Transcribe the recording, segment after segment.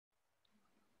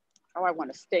Oh, I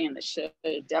want to stay in the shade,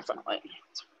 definitely.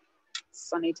 It's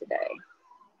sunny today.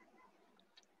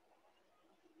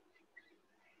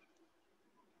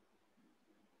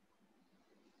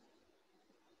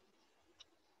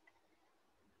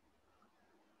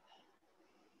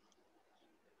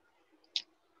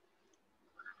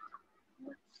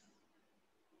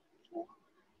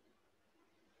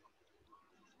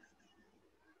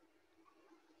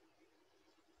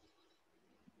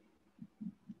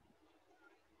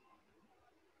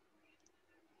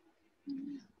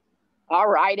 All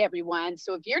right, everyone.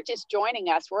 So if you're just joining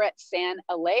us, we're at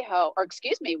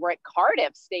we're at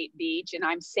Cardiff State Beach, and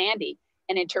I'm Sandy,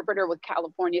 an interpreter with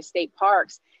California State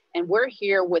Parks. And we're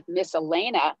here with Miss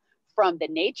Elena from the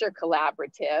Nature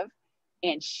Collaborative,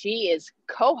 and she is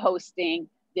co-hosting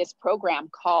this program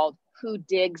called Who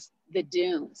Digs the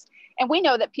Dunes? And we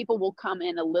know that people will come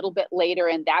in a little bit later,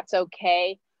 and that's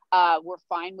okay. We're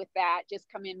fine with that. Just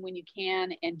come in when you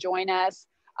can and join us.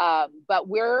 But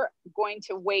we're going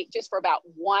to wait just for about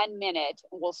 1 minute.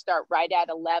 We'll start right at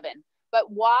 11. But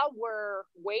while we're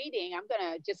waiting, I'm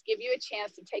going to just give you a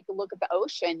chance to take a look at the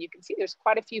ocean. You can see there's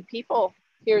quite a few people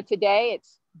here today.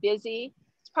 It's busy.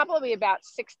 It's probably about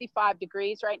 65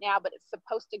 degrees right now, but it's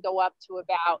supposed to go up to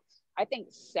about, I think,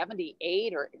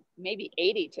 78 or maybe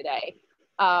 80 today.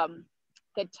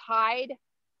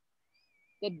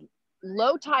 The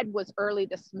low tide was early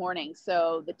this morning,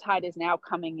 so the tide is now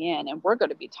coming in, and we're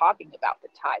going to be talking about the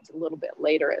tides a little bit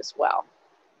later as well.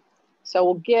 So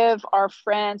we'll give our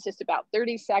friends just about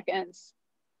 30 seconds,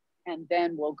 and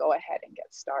then we'll go ahead and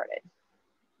get started.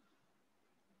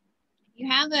 You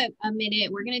have a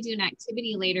minute. We're going to do an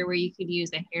activity later where you could use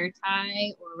a hair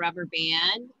tie or a rubber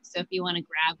band. So if you want to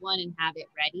grab one and have it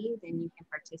ready, then you can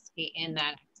participate in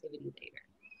that activity later.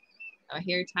 So a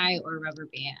hair tie or a rubber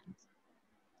band.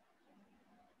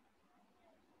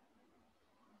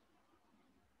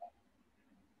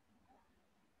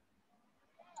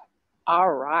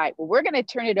 All right. Well, we're going to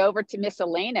turn it over to Miss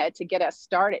Elena to get us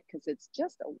started because it's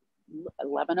just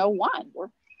 11:01. We're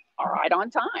all right on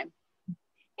time.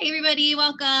 Hey, everybody.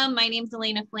 Welcome. My name is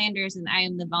Elena Flanders, and I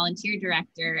am the volunteer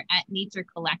director at Nature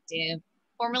Collective,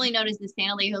 formerly known as the San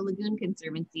Alejo Lagoon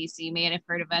Conservancy. So you may have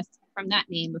heard of us from that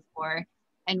name before.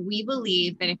 And we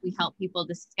believe that if we help people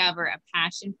discover a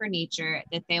passion for nature,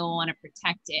 that they will want to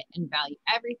protect it and value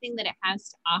everything that it has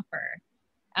to offer.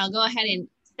 I'll go ahead and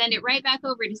send it right back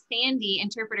over to Sandy,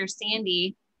 interpreter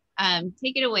Sandy.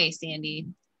 Take it away, Sandy.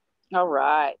 All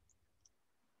right.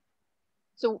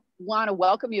 So want to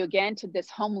welcome you again to this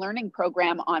home learning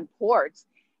program on ports.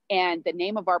 And the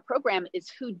name of our program is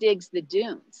Who Digs the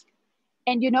Dunes?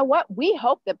 And you know what? We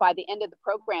hope that by the end of the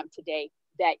program today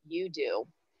that you do.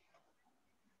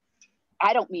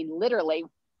 I don't mean literally,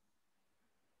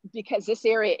 because this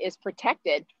area is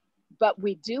protected, but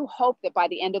we do hope that by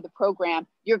the end of the program,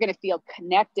 you're going to feel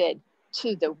connected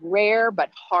to the rare but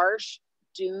harsh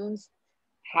dunes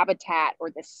habitat,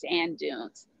 or the sand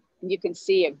dunes. And you can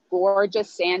see a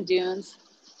gorgeous sand dunes,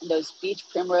 and those beach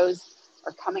primrose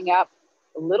are coming up.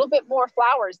 A little bit more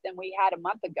flowers than we had a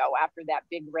month ago after that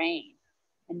big rain.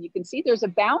 And you can see there's a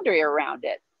boundary around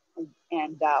it.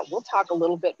 And we'll talk a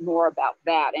little bit more about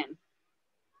that and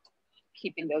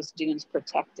keeping those dunes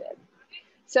protected.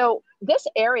 So this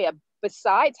area,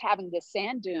 besides having the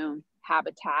sand dune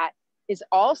habitat, is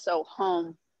also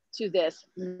home to this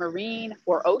marine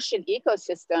or ocean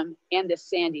ecosystem and the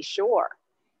sandy shore.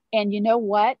 And you know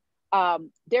what?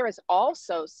 There is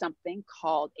also something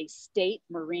called a state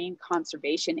marine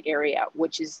conservation area,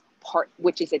 which is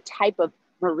a type of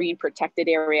marine protected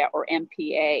area, or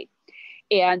MPA.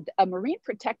 And a marine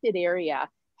protected area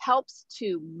helps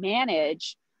to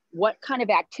manage what kind of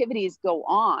activities go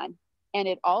on, and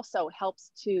it also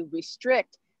helps to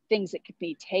restrict things that could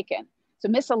be taken. So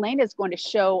Miss Elena is going to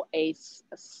show a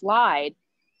slide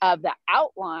of the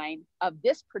outline of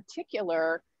this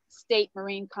particular state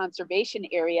marine conservation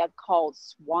area called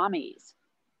Swamis.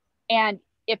 And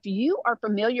if you are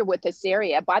familiar with this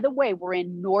area, by the way, we're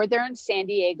in northern San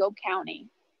Diego County.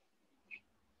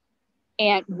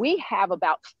 And we have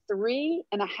about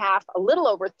a little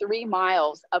over 3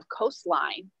 miles of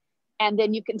coastline. And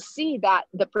then you can see that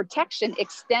the protection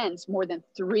extends more than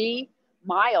 3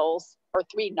 miles or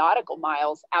 3 nautical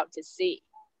miles out to sea.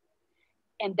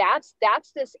 And that's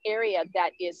this area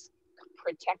that is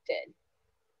protected.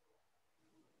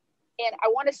 And I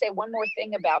want to say one more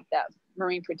thing about the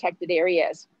marine protected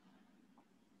areas.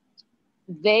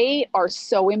 They are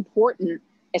so important,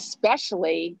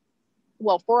 especially,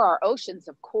 well, for our oceans,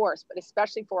 of course, but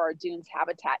especially for our dunes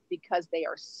habitat, because they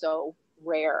are so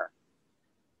rare.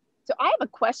 So I have a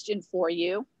question for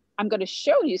you. I'm going to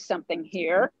show you something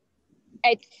here.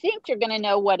 I think you're going to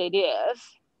know what it is.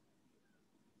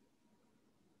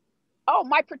 Oh,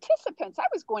 my participants, I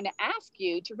was going to ask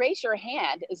you to raise your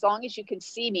hand as long as you can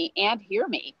see me and hear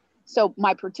me. So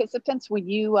my participants, will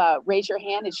you raise your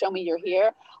hand and show me you're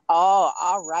here? Oh,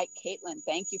 all right, Caitlin,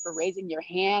 thank you for raising your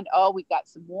hand. Oh, we've got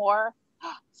some more.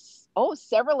 Oh,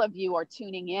 several of you are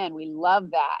tuning in. We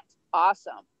love that.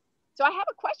 Awesome. So I have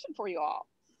a question for you all.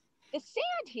 The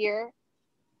sand here,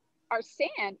 our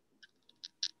sand,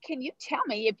 can you tell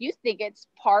me if you think it's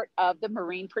part of the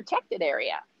marine protected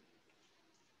area?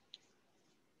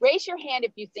 Raise your hand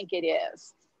if you think it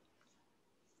is.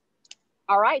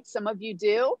 All right, some of you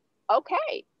do.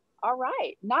 Okay, all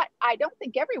right. I don't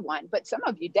think everyone, but some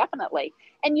of you definitely.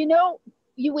 And you know,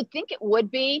 you would think it would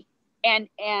be, and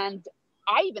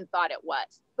I even thought it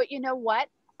was. But you know what?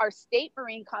 Our state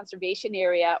marine conservation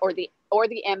area, or the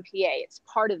MPA, it's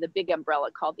part of the big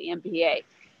umbrella called the MPA.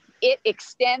 It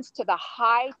extends to the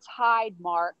high tide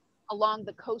mark along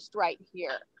the coast right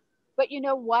here. But you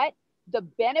know what? The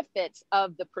benefits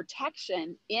of the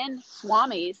protection in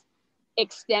Swamis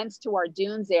extends to our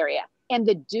dunes area, and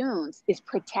the dunes is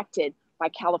protected by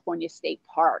California state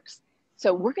parks.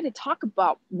 So we're going to talk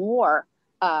about more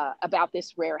about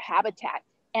this rare habitat.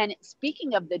 And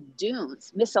speaking of the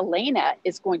dunes, Miss Elena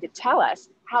is going to tell us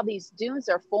how these dunes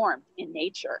are formed in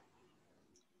nature.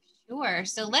 Sure.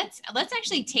 So let's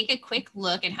actually take a quick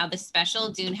look at how the special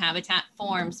dune habitat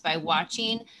forms by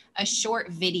watching a short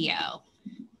video.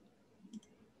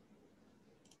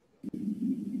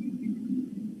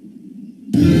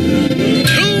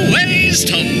 2 ways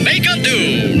to make a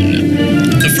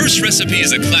dune. The first recipe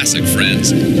is a classic,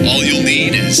 friends. All you'll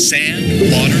need is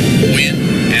sand, water, wind,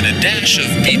 and a dash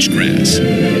of beach grass.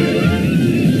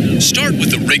 Start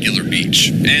with the regular beach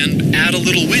and add a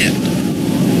little wind.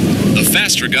 The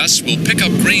faster gusts will pick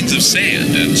up grains of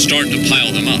sand and start to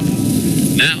pile them up.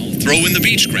 Now throw in the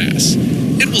beach grass.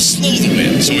 It will slow the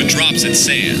wind so it drops its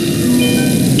sand.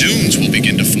 Dunes will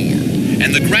begin to form,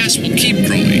 and the grass will keep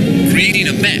growing, creating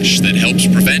a mesh that helps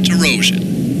prevent erosion.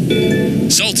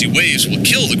 Salty waves will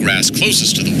kill the grass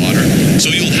closest to the water, so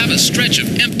you'll have a stretch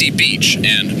of empty beach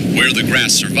and, where the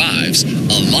grass survives,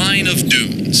 a line of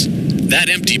dunes. That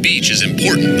empty beach is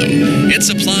important, though. It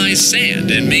supplies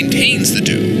sand and maintains the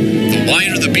dune. The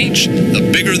wider the beach, the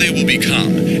bigger they will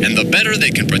become, and the better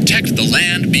they can protect the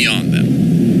land beyond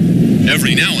them.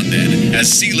 Every now and then, as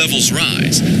sea levels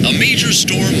rise, a major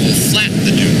storm will flatten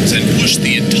the dunes and push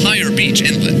the entire beach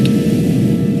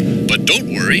inland. But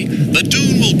don't worry, the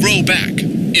dune will grow back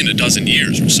in a dozen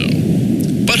years or so.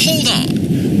 But hold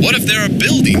on, what if there are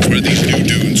buildings where these new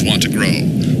dunes want to grow?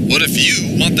 What if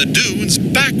you want the dunes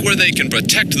back where they can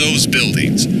protect those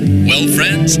buildings? Well,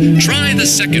 friends, try the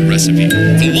second recipe,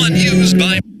 the one used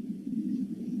by...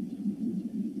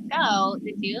 So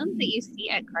the dunes that you see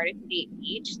at Cardiff State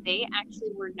Beach, they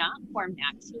actually were not formed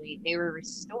naturally. They were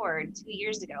restored 2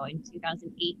 years ago in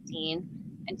 2018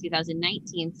 and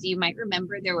 2019. So you might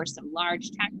remember there were some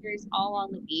large tractors all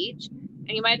on the beach,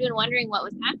 and you might have been wondering what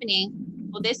was happening.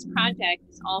 Well, this project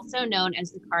is also known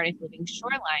as the Cardiff Living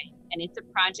Shoreline, and it's a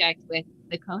project with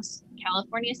the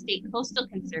California State Coastal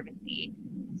Conservancy,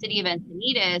 City of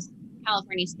Encinitas,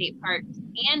 California State Parks,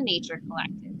 and Nature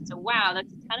Collective. So wow,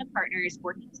 that's a ton of partners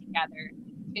working together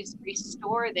to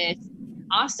restore this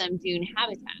awesome dune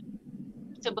habitat.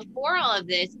 So before all of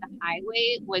this, the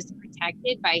highway was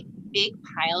protected by big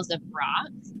piles of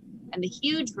rocks, and the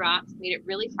huge rocks made it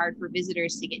really hard for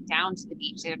visitors to get down to the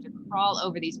beach. They have to crawl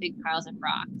over these big piles of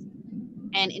rocks.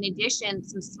 And in addition,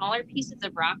 some smaller pieces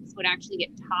of rocks would actually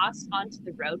get tossed onto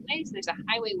the roadway. So there's a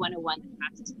Highway 101 that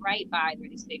passes right by where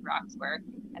these big rocks were,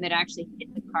 and that actually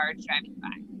hit the cars driving by.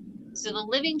 So the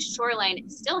living shoreline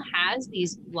still has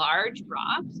these large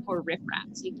rocks or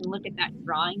riprap. So you can look at that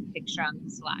drawing picture on the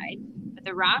slide, but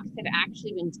the rocks have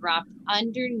actually been dropped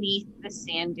underneath the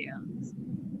sand dunes.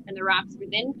 And the rocks were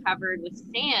then covered with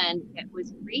sand that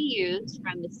was reused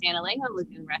from the San Alejo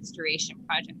Lagoon Restoration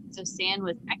Project. So sand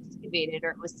was excavated,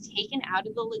 or it was taken out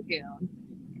of the lagoon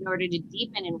in order to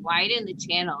deepen and widen the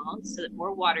channels so that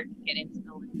more water could get into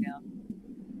the lagoon.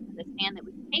 And the sand that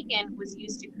was taken was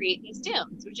used to create these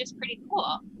dunes, which is pretty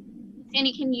cool.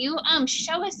 Sandy, can you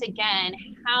show us again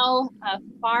how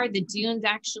far the dunes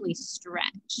actually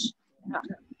stretch?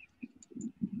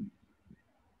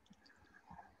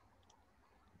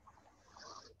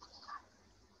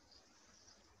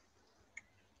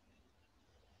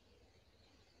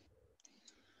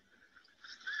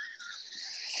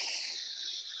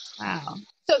 Wow.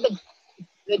 So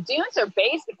the dunes are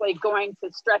basically going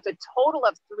to stretch a total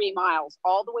of 3 miles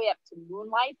all the way up to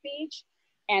Moonlight Beach,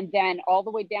 and then all the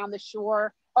way down the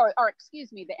shore, or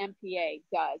excuse me, the MPA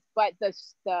does, but the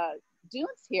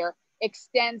dunes here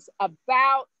extends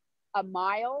about a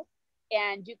mile,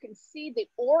 and you can see the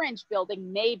orange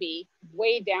building maybe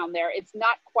way down there. It's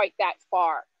not quite that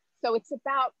far. So it's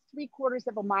about 3/4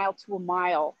 of a mile to a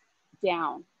mile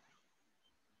down.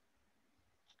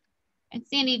 And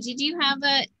Sandy, did you have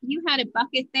you had a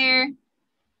bucket there?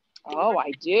 Oh,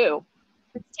 I do.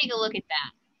 Let's take a look at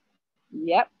that.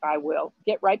 Yep, I will.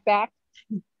 Get right back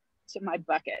to my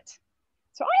bucket.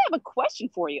 So I have a question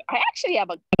for you. I actually have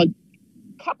a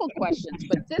couple questions,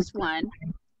 but this one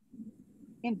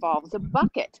involves a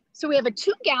bucket. So we have a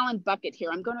 2-gallon bucket here.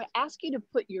 I'm going to ask you to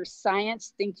put your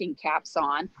science thinking caps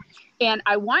on, and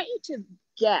I want you to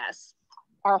guess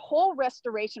our whole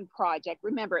restoration project.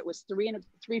 Remember, it was 3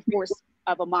 3/4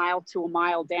 of a mile to a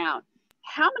mile down.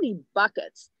 How many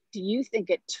buckets do you think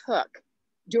it took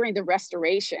during the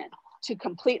restoration to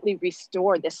completely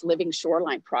restore this living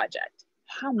shoreline project?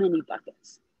 How many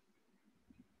buckets?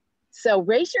 So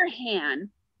raise your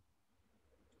hand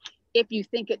if you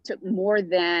think it took more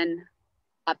than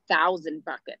 1,000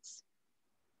 buckets.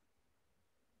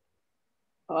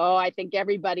 Oh, I think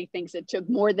everybody thinks it took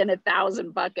more than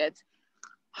 1,000 buckets.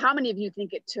 How many of you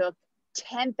think it took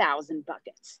 10,000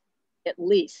 buckets at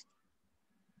least?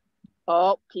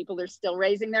 Oh, people are still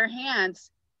raising their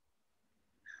hands.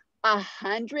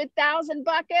 100,000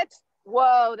 buckets?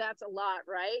 Whoa, that's a lot,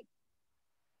 right?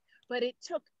 But it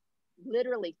took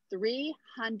literally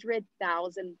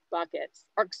 300,000 buckets,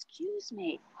 or excuse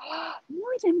me,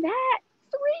 more than that,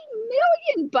 3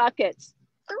 million buckets.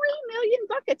 3 million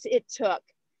buckets it took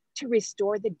to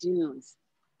restore the dunes.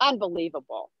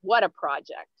 Unbelievable. What a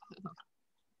project.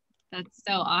 That's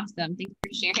so awesome. Thanks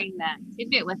for sharing that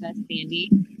tidbit with us,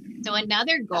 Sandy. So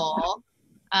another goal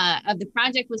of the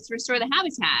project was to restore the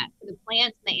habitat for the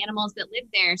plants and the animals that live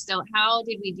there. So how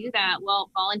did we do that?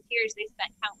 Well, volunteers, they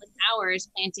spent countless hours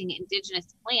planting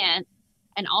indigenous plants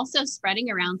and also spreading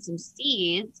around some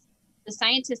seeds. The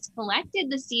scientists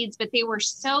collected the seeds, but they were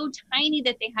so tiny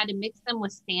that they had to mix them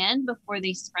with sand before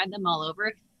they spread them all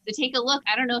over. So take a look.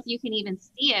 I don't know if you can even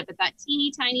see it, but that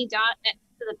teeny tiny dot next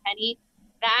to the penny,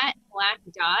 that black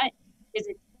dot is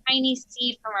a tiny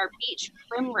seed from our beach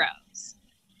primrose.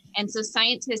 And so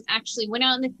scientists actually went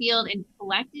out in the field and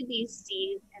collected these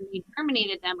seeds, and they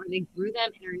germinated them, or they grew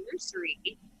them in our nursery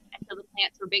until the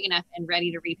plants were big enough and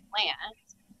ready to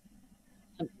replant.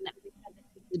 And that was because it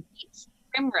was the beach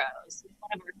primrose. It's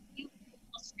one of our few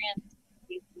strands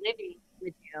living in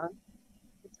the dune.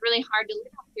 It's really hard to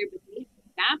live out here, but they've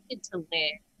adapted to live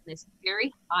in this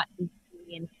very hot and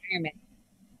humid environment.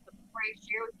 But before I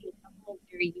share with you a couple of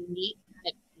very unique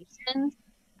adaptations,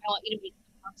 I want you to make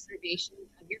some observations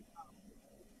of your phone.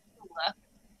 Look at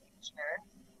the picture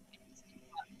and see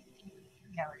what you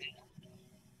notice.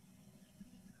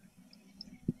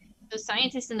 So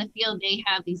scientists in the field, they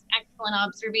have these excellent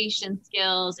observation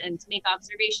skills, and to make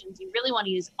observations, you really want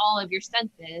to use all of your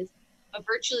senses, but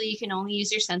virtually you can only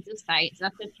use your sense of sight, so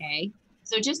that's okay.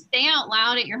 So just say out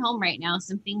loud at your home right now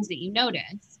some things that you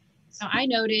notice. So I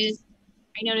noticed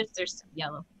there's some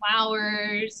yellow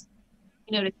flowers.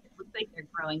 I noticed it looks like they're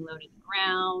growing low to the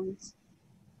ground.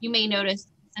 You may notice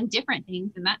some different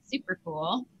things, and that's super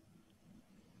cool.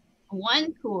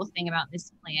 One cool thing about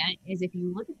this plant is if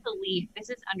you look at the leaf, this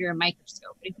is under a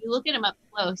microscope, but if you look at them up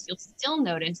close, you'll still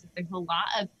notice that there's a lot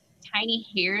of tiny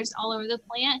hairs all over the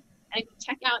plant. And if you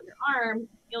check out your arm,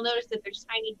 you'll notice that there's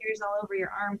tiny hairs all over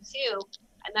your arm too.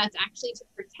 And that's actually to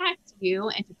protect you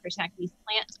and to protect these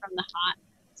plants from the hot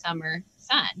summer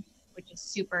sun, which is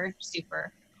super,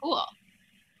 super cool.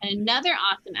 And another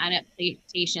awesome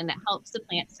adaptation that helps the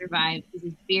plant survive is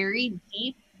a very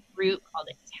deep root called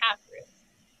a taproot.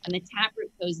 And the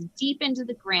taproot goes deep into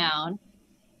the ground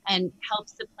and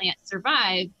helps the plant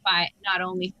survive by not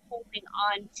only holding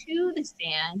on to the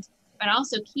sand, but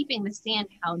also keeping the sand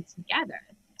held together.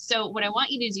 So what I want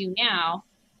you to do now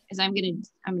is I'm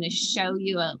gonna show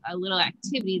you a little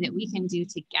activity that we can do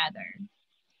together.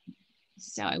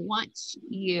 So I want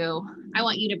you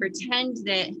to pretend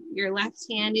that your left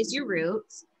hand is your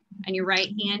root and your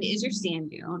right hand is your sand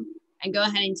dune, and go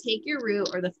ahead and take your root,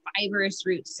 or the fibrous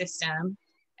root system,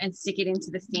 and stick it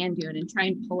into the sand dune and try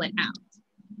and pull it out.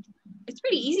 It's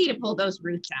pretty easy to pull those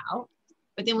roots out,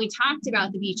 but then we talked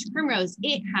about the beach primrose.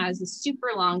 It has a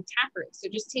super long taproot. So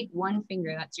just take one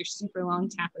finger, that's your super long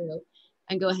taproot,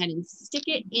 and go ahead and stick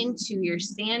it into your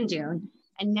sand dune,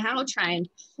 and now try and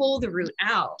pull the root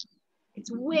out.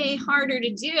 It's way harder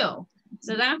to do.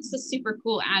 So that's the super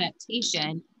cool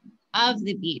adaptation of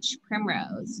the beach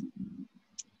primrose.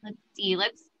 Let's see,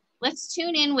 let's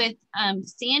tune in with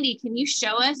Sandy. Can you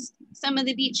show us some of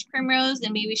the beach primrose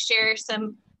and maybe share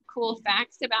some cool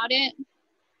facts about it?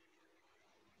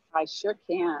 I sure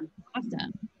can.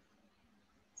 Awesome.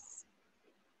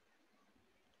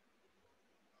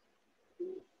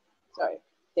 Sorry,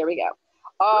 there we go.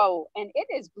 Oh, and it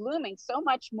is blooming so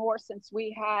much more since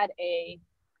we had a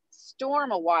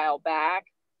storm a while back,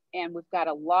 and we've got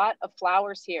a lot of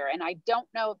flowers here. And I don't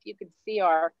know if you can see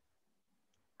our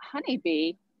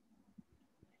honeybee,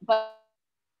 but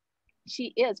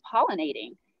she is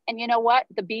pollinating. And you know what?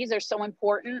 The bees are so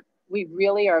important. We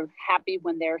really are happy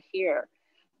when they're here.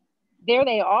 There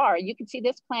they are. You can see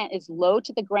this plant is low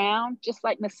to the ground, just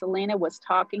like Miss Selena was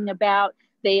talking about.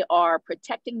 They are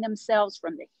protecting themselves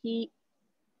from the heat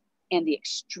and the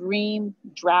extreme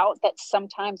drought that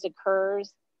sometimes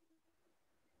occurs.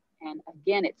 And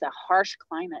again, it's a harsh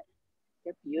climate.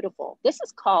 They're beautiful. This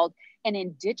is called an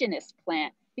indigenous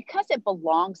plant because it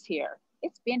belongs here.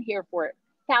 It's been here for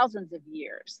thousands of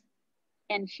years.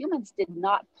 And humans did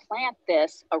not plant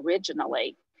this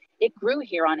originally. It grew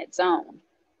here on its own.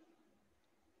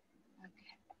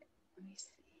 Okay, let me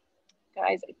see.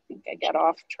 Guys, I think I got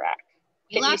off track.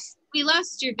 We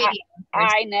lost your video.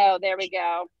 I know, there we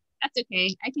go. That's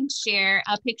okay. I can share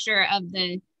a picture of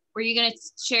were you gonna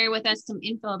share with us some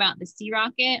info about the sea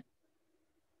rocket?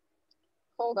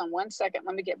 Hold on one second.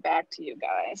 Let me get back to you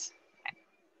guys.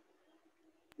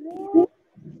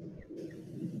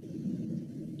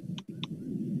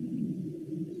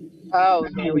 Oh,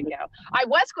 there we go. I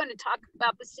was going to talk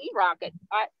about the sea rocket.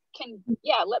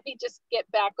 Let me just get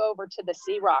back over to the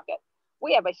sea rocket.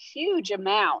 We have a huge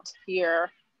amount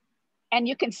here, and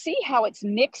you can see how it's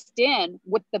mixed in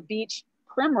with the beach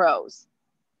primrose.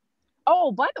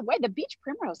 Oh, by the way, the beach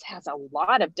primrose has a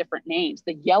lot of different names.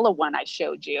 The yellow one I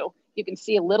showed you, you can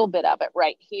see a little bit of it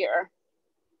right here.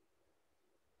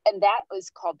 And that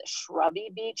is called the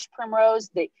shrubby beach primrose,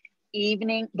 the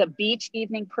beach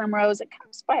evening primrose. It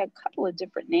comes by a couple of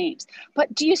different names.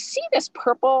 But do you see this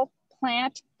purple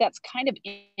plant that's kind of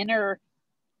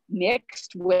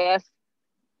intermixed with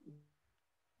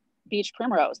beach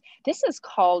primrose? This is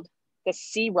called the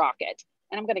sea rocket.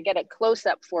 And I'm going to get a close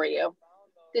up for you.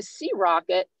 The sea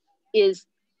rocket is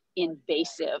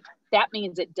invasive. That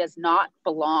means it does not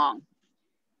belong.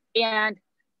 And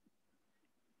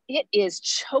it is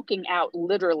choking out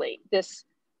literally this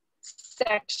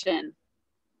section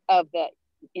of the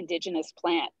indigenous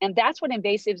plant. And that's what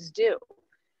invasives do.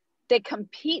 They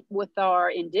compete with our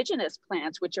indigenous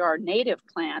plants, which are our native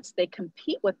plants. They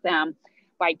compete with them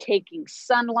by taking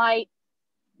sunlight,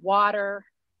 water,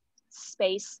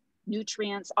 space,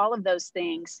 nutrients, all of those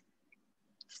things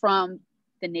from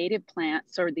the native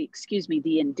plants, or the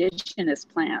indigenous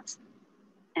plants.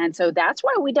 And so that's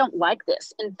why we don't like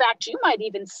this. In fact, you might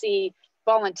even see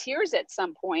volunteers at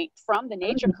some point from the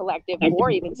Nature Collective or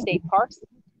even state parks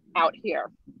out here.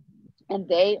 And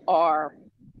they are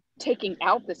taking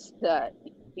out the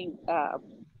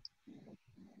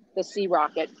sea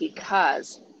rocket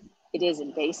because it is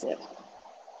invasive.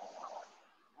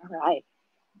 All right.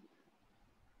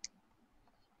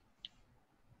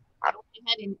 I'll go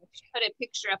ahead and put a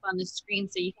picture up on the screen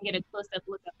so you can get a close-up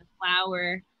look at the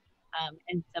flower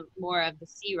and some more of the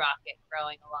sea rocket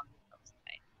growing along the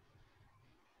coastline.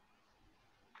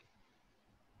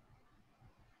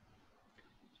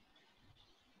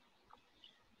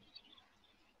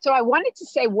 So I wanted to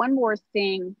say one more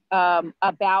thing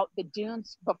about the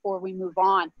dunes before we move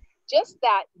on. Just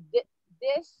that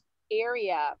this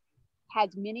area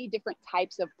has many different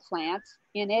types of plants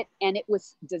in it, and it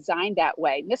was designed that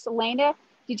way. Miss Elena,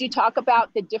 did you talk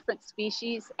about the different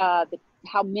species,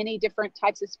 how many different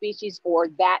types of species, or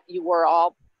that you were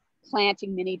all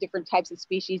planting many different types of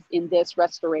species in this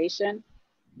restoration?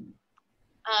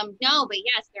 No, but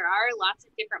yes, there are lots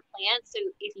of different plants. So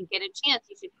if you get a chance,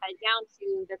 you should head down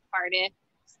to the Cardiff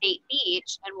State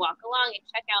Beach and walk along and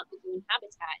check out the Dune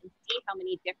Habitat and see how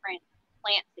many different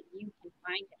plants that you can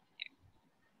find down there.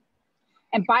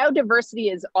 And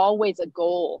biodiversity is always a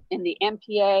goal in the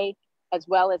MPA, as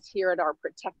well as here at our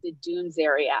protected dunes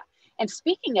area. And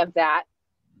speaking of that,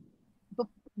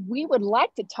 we would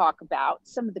like to talk about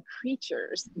some of the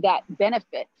creatures that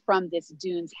benefit from this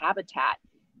dunes habitat.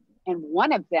 And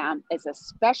one of them is a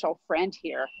special friend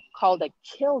here called a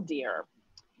killdeer.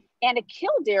 And a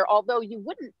killdeer, although you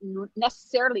wouldn't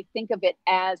necessarily think of it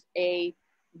as a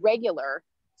regular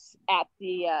at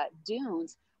the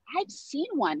dunes, I've seen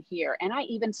one here, and I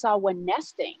even saw one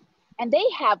nesting. And they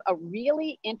have a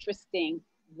really interesting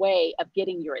way of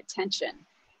getting your attention.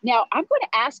 Now, I'm going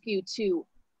to ask you to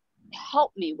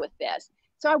help me with this.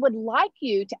 So I would like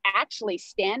you to actually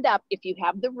stand up if you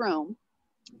have the room.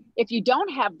 If you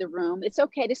don't have the room, it's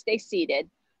okay to stay seated,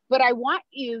 but I want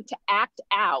you to act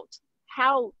out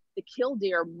how the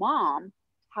killdeer mom,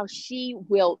 how she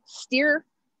will steer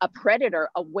a predator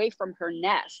away from her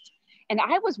nest. And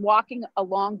I was walking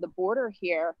along the border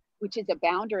here, which is a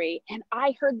boundary, and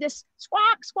I heard this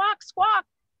squawk, squawk, squawk,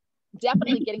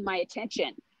 definitely getting my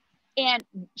attention. And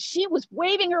she was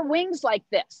waving her wings like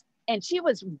this. And she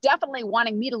was definitely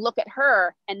wanting me to look at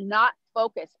her and not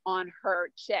focus on her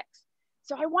chicks.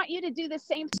 So I want you to do the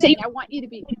same thing. I want you to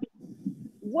be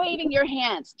waving your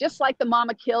hands, just like the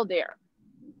mama killdeer.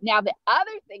 Now, the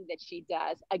other thing that she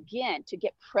does, again, to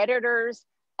get predators'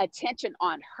 attention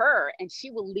on her, and she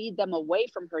will lead them away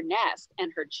from her nest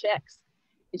and her chicks,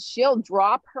 is she'll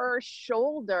drop her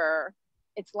shoulder.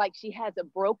 It's like she has a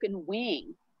broken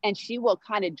wing, and she will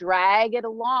kind of drag it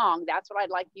along. That's what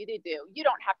I'd like you to do. You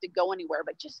don't have to go anywhere,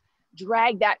 but just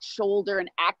drag that shoulder and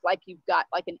act like you've got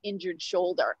like an injured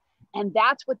shoulder. And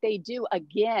that's what they do,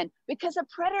 again, because a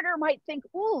predator might think,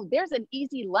 ooh, there's an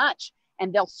easy lunch,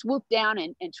 and they'll swoop down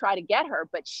and try to get her,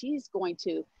 but she's going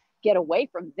to get away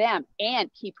from them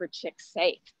and keep her chicks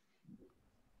safe.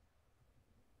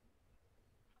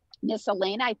 Miss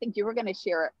Elena, I think you were going to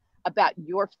share about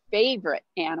your favorite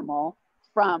animal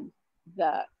from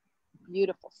the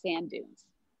beautiful sand dunes.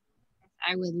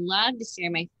 I would love to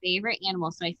share my favorite animal.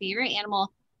 So my favorite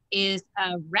animal is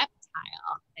a reptile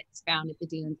that's found at the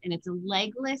dunes, and it's a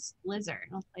legless lizard.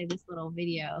 I'll play this little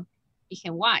video you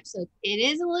can watch. So it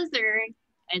is a lizard,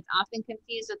 and it's often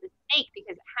confused with a snake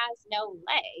because it has no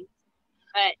legs,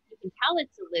 but you can tell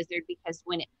it's a lizard because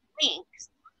when it blinks,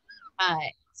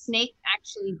 snakes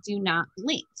actually do not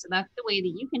blink. So that's the way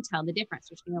that you can tell the difference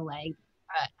between a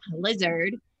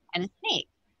lizard and a snake.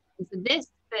 And so this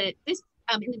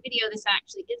in the video, this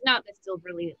actually is not the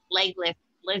silvery legless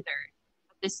lizard,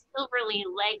 but the silvery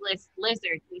legless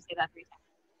lizard. Can you say that 3 times?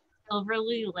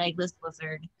 Silvery legless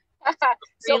lizard.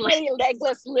 Silvery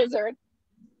legless lizard.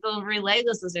 Silvery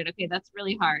legless lizard. Okay, that's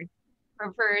really hard.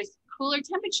 Prefers cooler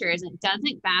temperatures and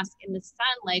doesn't bask in the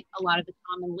sun like a lot of the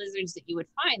common lizards that you would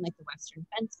find, like the western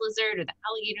fence lizard or the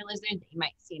alligator lizard that you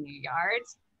might see in your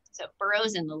yards. So it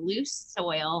burrows in the loose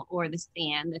soil or the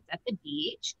sand that's at the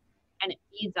beach, and it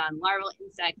feeds on larval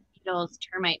insects, beetles,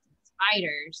 termites, and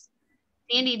spiders.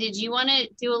 Sandy, did you want to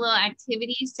do a little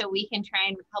activity so we can try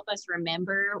and help us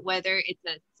remember whether it's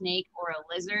a snake or a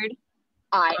lizard?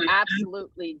 I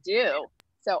absolutely do.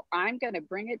 So I'm going to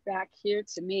bring it back here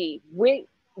to me. We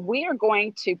are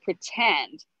going to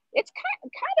pretend it's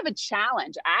kind of a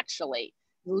challenge, actually,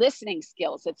 listening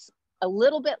skills. It's a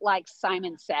little bit like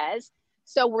Simon Says.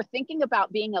 So we're thinking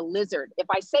about being a lizard. If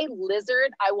I say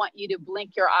lizard, I want you to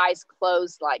blink your eyes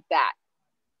closed like that.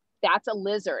 That's a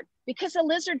lizard, because a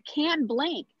lizard can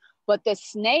blink, but the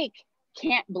snake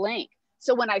can't blink.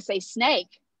 So when I say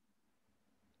snake,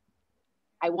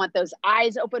 I want those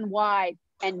eyes open wide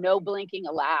and no blinking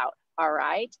allowed. All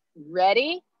right,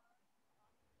 ready?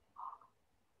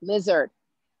 Lizard,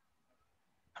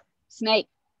 snake,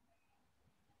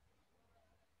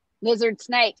 lizard,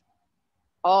 snake.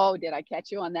 Oh, did I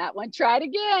catch you on that one? Try it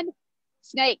again.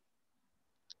 Snake,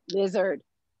 lizard.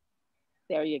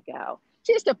 There you go.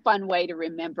 Just a fun way to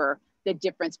remember the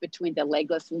difference between the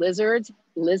legless lizards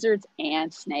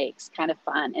and snakes. Kind of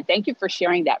fun. And thank you for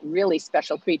sharing that really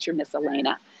special creature, Miss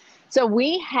Elena. So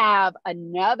we have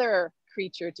another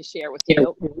creature to share with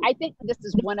you. I think this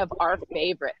is one of our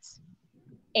favorites.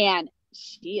 And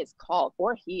she is called,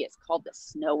 or he is called, the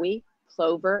snowy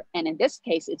plover. And in this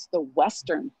case, it's the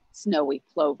western snowy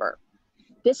plover.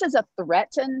 This is a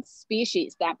threatened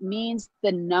species. That means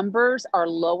the numbers are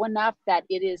low enough that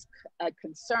it is a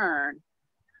concern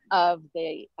of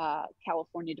the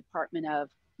California Department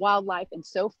of Wildlife and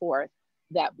so forth,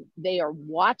 that they are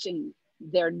watching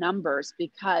their numbers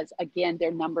because, again,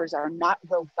 their numbers are not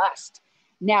robust.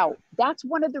 Now, that's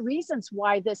one of the reasons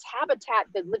why this habitat,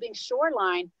 the living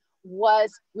shoreline,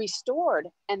 was restored,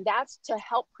 and that's to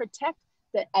help protect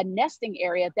a nesting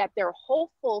area that they're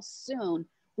hopeful soon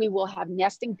we will have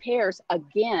nesting pairs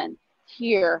again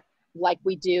here, like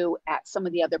we do at some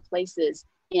of the other places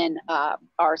in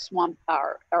our Swami's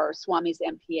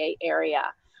MPA area.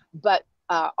 But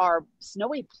our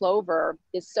snowy plover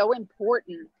is so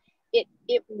important.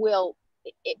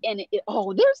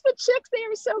 Oh, there's the chicks. They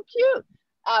are so cute.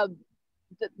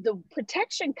 The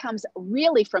protection comes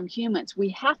really from humans. We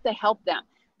have to help them.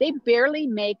 They barely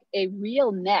make a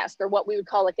real nest, or what we would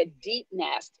call like a deep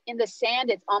nest. In the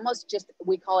sand, it's almost just,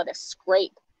 we call it a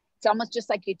scrape. It's almost just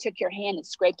like you took your hand and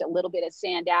scraped a little bit of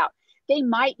sand out. They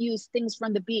might use things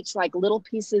from the beach, like little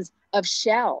pieces of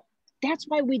shell. That's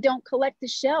why we don't collect the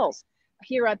shells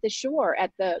here at the shore at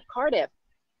the Cardiff.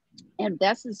 And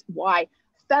this is why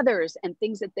feathers and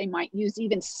things that they might use,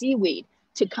 even seaweed,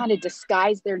 to kind of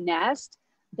disguise their nest.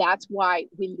 That's why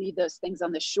we leave those things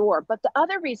on the shore. But the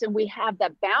other reason we have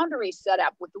that boundary set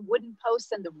up with the wooden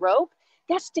posts and the rope,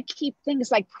 that's to keep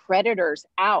things like predators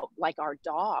out, like our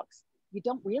dogs. You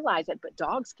don't realize it, but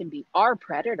dogs can be our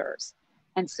predators.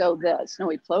 And so the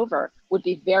snowy plover would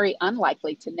be very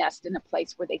unlikely to nest in a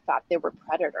place where they thought there were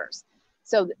predators.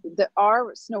 So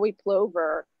our snowy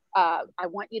plover, I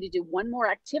want you to do one more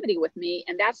activity with me,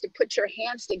 and that's to put your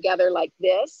hands together like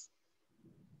this.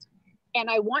 And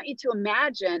I want you to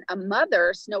imagine a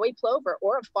mother snowy plover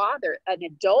or a father, an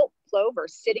adult plover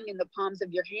sitting in the palms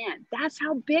of your hand. That's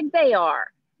how big they are.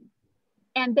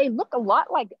 And they look a lot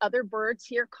like other birds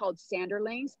here called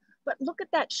sanderlings, but look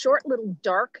at that short little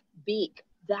dark beak.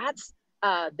 That's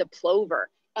the plover.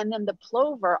 And then the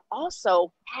plover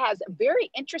also has a very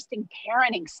interesting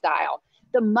parenting style.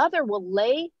 The mother will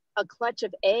lay a clutch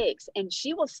of eggs and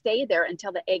she will stay there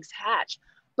until the eggs hatch.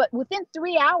 But within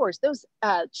 3 hours, those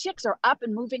chicks are up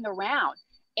and moving around,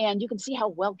 and you can see how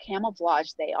well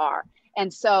camouflaged they are.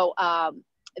 And so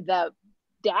the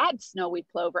dad snowy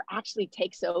plover actually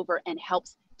takes over and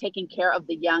helps taking care of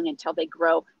the young until they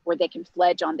grow where they can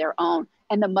fledge on their own.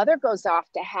 And the mother goes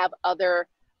off to have other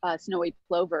snowy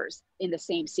plovers in the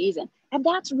same season. And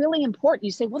that's really important.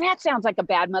 You say, well, that sounds like a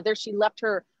bad mother. She left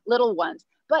her little ones.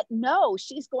 But no,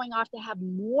 she's going off to have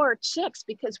more chicks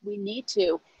because we need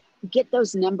to get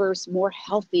those numbers more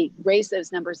healthy, raise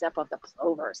those numbers up of the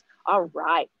plovers. All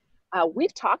right.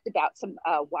 We've talked about some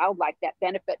wildlife that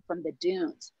benefit from the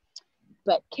dunes,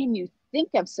 but can you think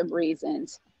of some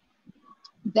reasons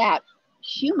that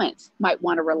humans might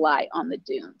want to rely on the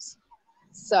dunes?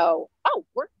 So,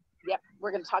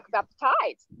 we're going to talk about the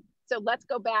tides. So let's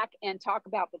go back and talk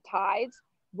about the tides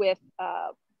with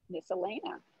Miss Elena.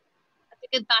 That's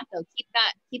a good thought, though.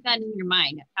 Keep that in your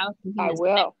mind. How can I humans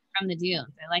will. From the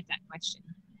dunes? I like that question,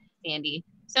 Sandy.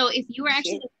 So if you were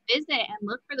actually to visit and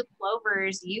look for the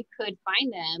plovers, you could find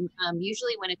them.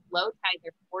 Usually when it's low tide,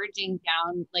 they're foraging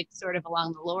down, like sort of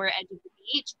along the lower edge of the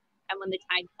beach. And when the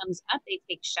tide comes up, they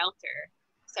take shelter.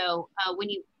 So when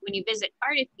you visit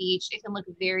Cardiff Beach, it can look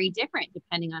very different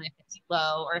depending on if it's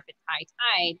low or if it's high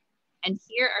tide. And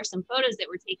here are some photos that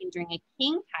were taken during a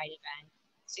king tide event.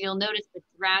 So you'll notice the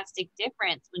drastic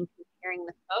difference when comparing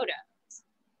the photos.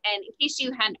 And in case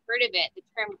you hadn't heard of it, the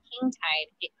term king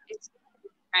tide, it's to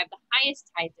describe the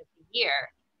highest tides of the year.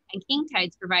 And king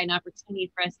tides provide an opportunity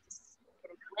for us to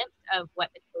get a glimpse of what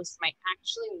the coast might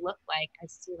actually look like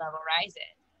as sea level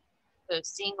rises. So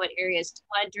seeing what areas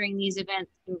flood during these events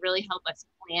can really help us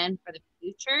plan for the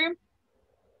future.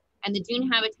 And the dune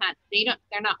habitats,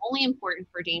 they're not only important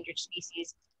for endangered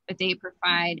species, but they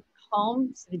provide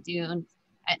homes to the dunes.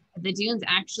 The dunes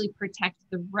actually protect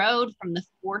the road from the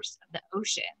force of the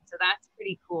ocean. So that's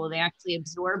pretty cool. They actually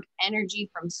absorb energy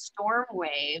from storm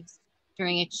waves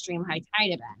during extreme high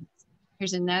tide events.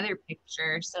 Here's another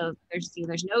picture. So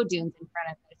there's no dunes in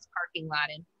front of this parking lot,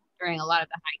 and during a lot of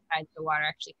the high tides, the water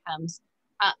actually comes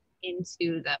up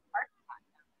into the parking lot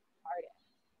down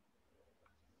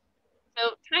the So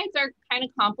tides are kind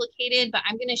of complicated, but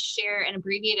I'm going to share an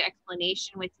abbreviated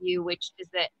explanation with you, which is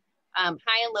that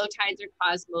high and low tides are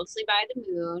caused mostly by the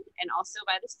moon and also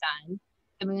by the sun.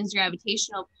 The moon's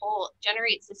gravitational pull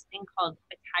generates this thing called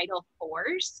a tidal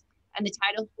force, and the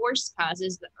tidal force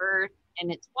causes the earth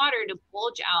and its water to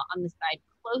bulge out on the side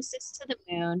closest to the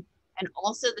moon and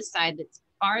also the side that's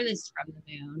farthest from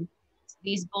the moon. So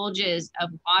these bulges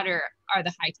of water are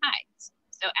the high tides.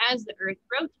 So as the earth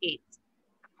rotates,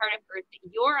 the part of earth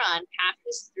that you're on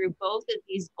passes through both of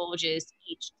these bulges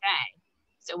each day.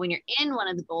 So when you're in one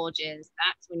of the bulges,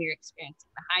 that's when you're experiencing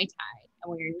the high tide. And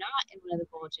when you're not in one of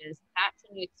the bulges, that's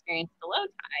when you experience the low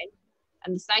tide.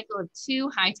 And the cycle of 2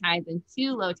 high tides and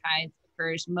 2 low tides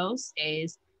occurs most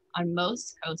days on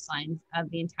most coastlines of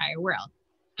the entire world.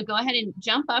 So go ahead and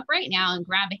jump up right now and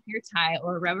grab a hair tie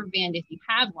or a rubber band if you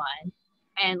have one.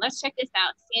 And let's check this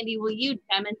out. Sandy, will you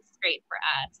demonstrate for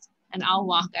us? And I'll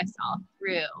walk us all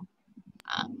through.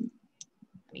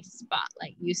 Let me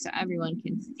spotlight you so everyone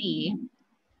can see.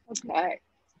 Okay.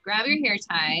 Grab your hair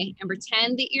tie and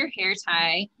pretend that your hair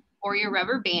tie or your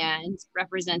rubber band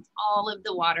represents all of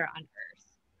the water on Earth,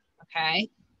 okay?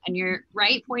 And your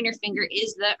right pointer finger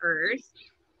is the Earth.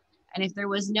 And if there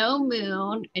was no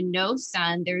moon and no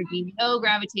sun, there would be no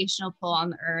gravitational pull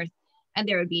on the Earth and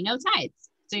there would be no tides.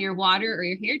 So your water or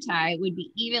your hair tie would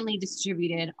be evenly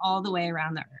distributed all the way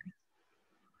around the Earth.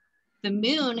 The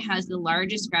moon has the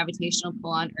largest gravitational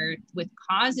pull on Earth, which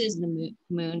causes the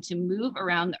moon to move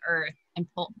around the Earth and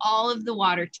pull all of the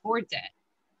water towards it.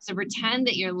 So pretend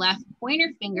that your left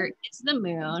pointer finger is the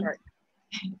moon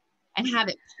and have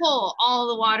it pull all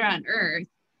the water on Earth.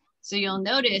 So you'll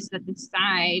notice that the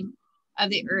side of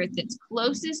the Earth that's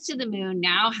closest to the moon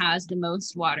now has the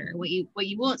most water. What you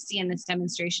won't see in this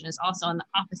demonstration is also on the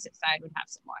opposite side would have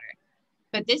some water.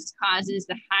 But this causes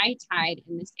the high tide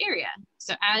in this area.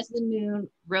 So as the moon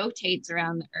rotates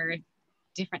around the Earth,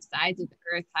 different sides of the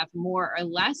Earth have more or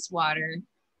less water,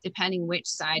 depending which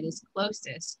side is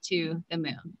closest to the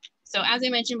moon. So as I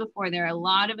mentioned before, there are a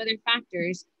lot of other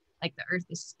factors, like the Earth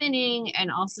is spinning,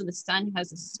 and also the sun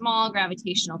has a small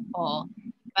gravitational pull.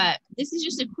 But this is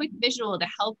just a quick visual to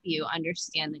help you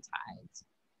understand the tides.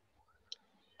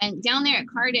 And down there at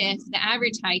Cardiff, the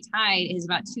average high tide is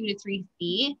about 2 to 3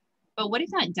 feet. But what if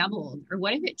that doubled, or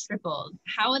what if it tripled?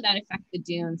 How would that affect the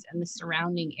dunes and the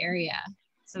surrounding area?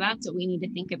 So that's what we need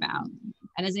to think about.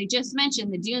 And as I just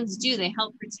mentioned, the dunes they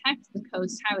help protect the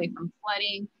coast highway from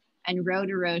flooding and road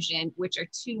erosion, which are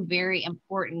two very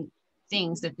important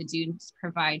things that the dunes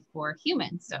provide for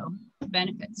humans. So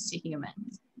benefits to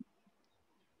humans.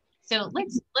 So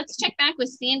let's check back with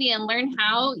Sandy and learn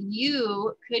how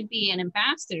you could be an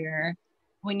ambassador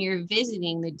when you're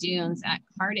visiting the dunes at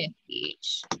Cardiff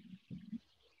Beach.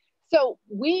 So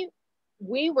we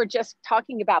were just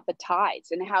talking about the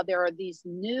tides and how there are these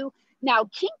new, now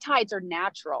king tides are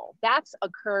natural. That's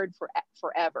occurred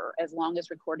forever, as long as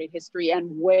recorded history,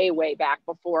 and way, way back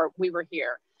before we were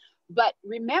here. But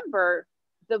remember,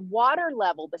 the water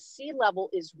level, the sea level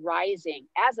is rising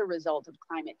as a result of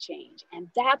climate change. And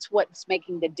that's what's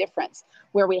making the difference,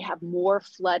 where we have more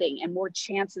flooding and more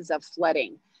chances of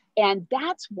flooding. And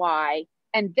that's why,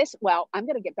 and this, well, I'm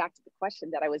going to get back to the question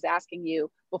that I was asking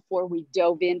you before we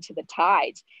dove into the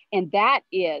tides. And that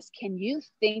is, can you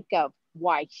think of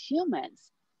why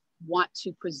humans want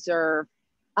to preserve,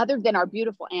 other than our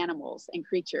beautiful animals and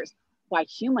creatures, why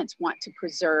humans want to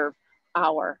preserve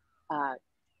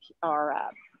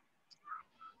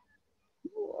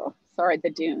the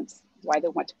dunes, why they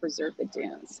want to preserve the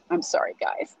dunes. I'm sorry,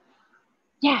 guys.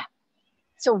 Yeah.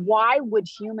 So why would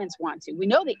humans want to? We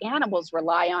know the animals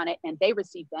rely on it and they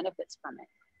receive benefits from it,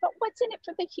 but what's in it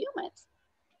for the humans?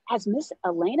 As Miss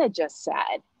Elena just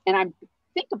said, and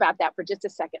think about that for just a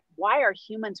second, why are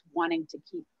humans wanting to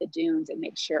keep the dunes and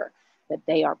make sure that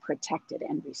they are protected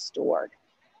and restored?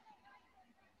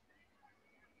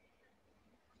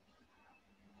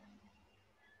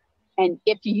 And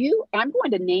I'm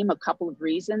going to name a couple of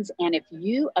reasons, and if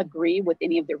you agree with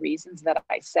any of the reasons that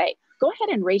I say, go ahead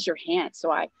and raise your hand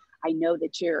so I know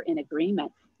that you're in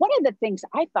agreement. One of the things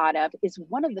I thought of is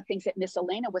one of the things that Miss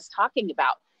Elena was talking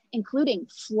about, including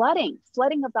flooding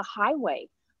of the highway,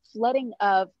 flooding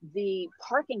of the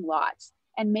parking lots,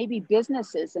 and maybe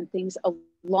businesses and things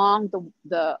along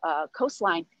the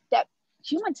coastline that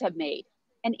humans have made,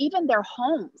 and even their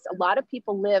homes. A lot of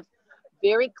people live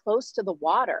very close to the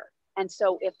water. And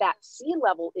so if that sea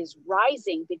level is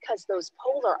rising because those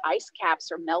polar ice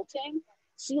caps are melting,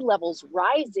 sea levels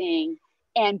rising,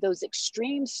 and those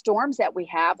extreme storms that we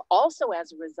have also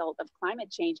as a result of climate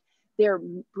change, they're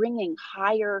bringing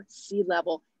higher sea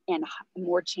level and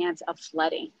more chance of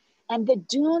flooding. And the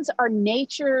dunes are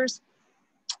nature's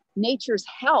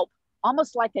help,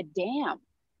 almost like a dam,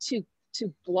 to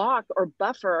block or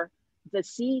buffer the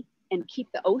sea and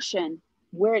keep the ocean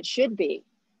where it should be.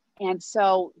 And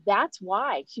so that's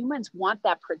why humans want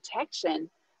that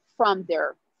protection from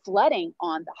their flooding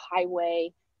on the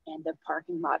highway and the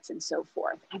parking lots and so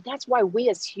forth. And that's why we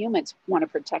as humans want to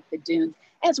protect the dunes,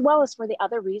 as well as for the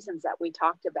other reasons that we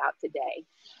talked about today.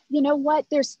 You know what?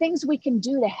 There's things we can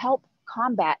do to help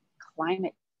combat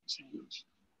climate change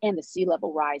and the sea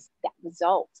level rise that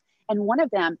results. And one of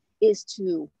them is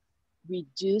to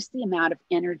reduce the amount of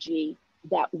energy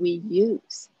that we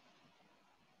use.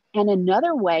 And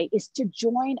another way is to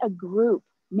join a group,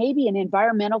 maybe an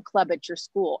environmental club at your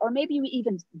school, or maybe you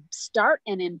even start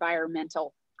an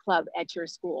environmental club at your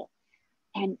school.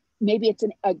 And maybe it's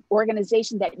an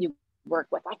organization that you work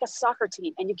with, like a soccer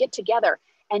team, and you get together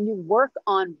and you work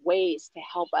on ways to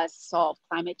help us solve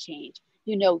climate change.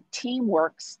 You know,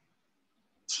 teamwork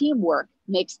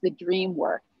makes the dream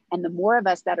work. And the more of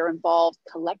us that are involved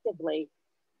collectively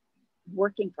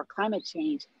working for climate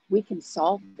change, we can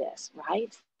solve this,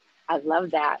 right? I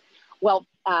love that. Well,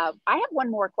 I have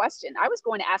one more question. I was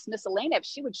going to ask Miss Elena if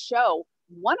she would show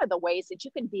one of the ways that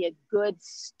you can be a good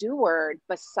steward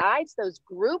besides those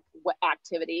group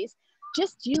activities,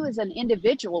 just you as an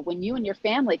individual, when you and your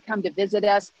family come to visit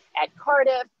us at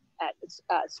Cardiff,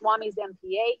 at Swami's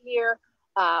MPA here.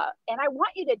 And I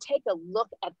want you to take a look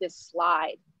at this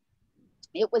slide.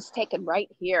 It was taken right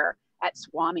here at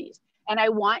Swami's. And I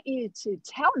want you to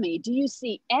tell me, do you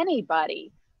see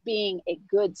anybody being a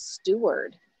good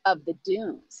steward of the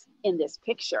dunes in this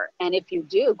picture? And if you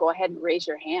do, go ahead and raise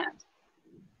your hand.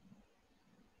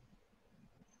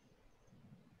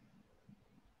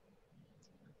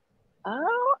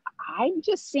 Oh, I'm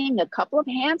just seeing a couple of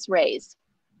hands raised.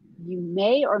 You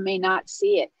may or may not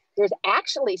see it. There's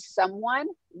actually someone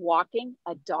walking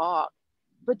a dog,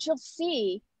 but you'll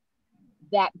see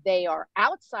that they are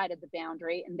outside of the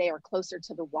boundary and they are closer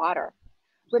to the water.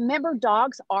 Remember,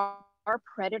 dogs are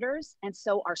predators, and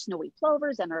so are snowy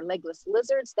plovers and our legless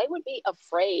lizards. They would be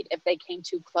afraid if they came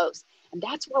too close. And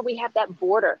that's why we have that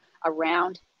border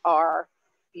around our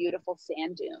beautiful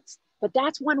sand dunes. But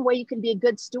that's one way you can be a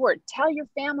good steward. Tell your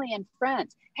family and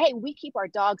friends, hey, we keep our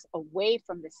dogs away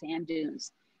from the sand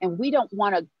dunes, and we don't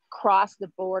want to cross the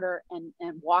border and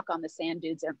walk on the sand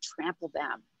dunes and trample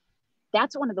them.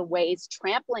 That's one of the ways,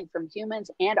 trampling from humans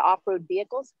and off-road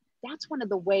vehicles, that's one of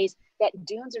the ways that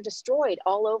dunes are destroyed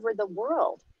all over the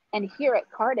world. And here at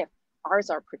Cardiff, ours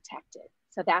are protected.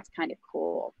 So that's kind of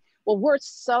cool. Well, we're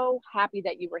so happy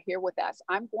that you were here with us.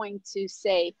 I'm going to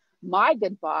say my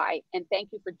goodbye and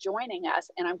thank you for joining us.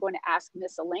 And I'm going to ask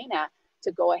Miss Elena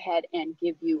to go ahead and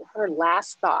give you her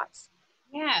last thoughts.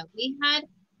 Yeah, we had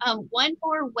one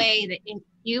more way that if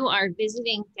you are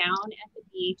visiting down at the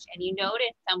beach and you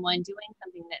notice someone doing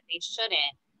something that they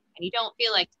shouldn't, and you don't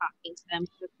feel like talking to them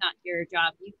because it's not your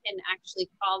job, you can actually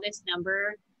call this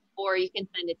number, or you can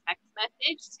send a text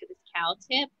message to this Cal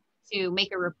tip to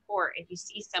make a report if you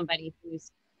see somebody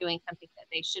who's doing something that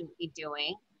they shouldn't be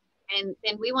doing. And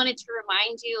then we wanted to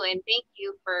remind you and thank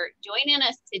you for joining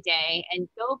us today, and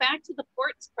go back to the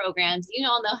ports programs. You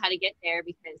all know how to get there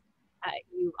because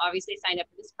you obviously signed up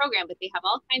for this program, but they have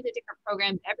all kinds of different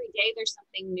programs. Every day there's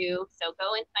something new. So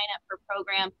go and sign up for a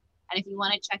program. And if you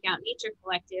want to check out Nature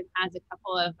Collective, has a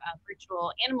couple of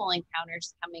virtual animal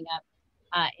encounters coming up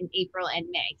in April and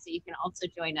May. So you can also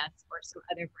join us for some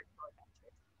other virtual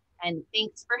adventures. And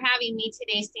thanks for having me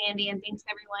today, Sandy. And thanks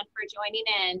everyone for joining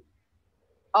in.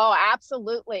 Oh,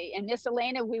 absolutely. And Miss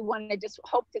Elena, we want to just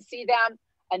hope to see them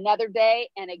another day.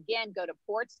 And again, go to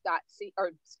ports-ca.us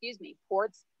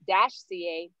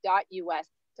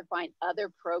to find other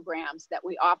programs that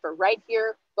we offer right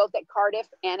here, both at Cardiff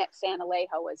and at San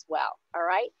Alejo as well. All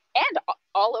right. And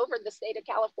all over the state of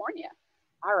California.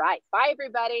 All right. Bye,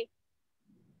 everybody.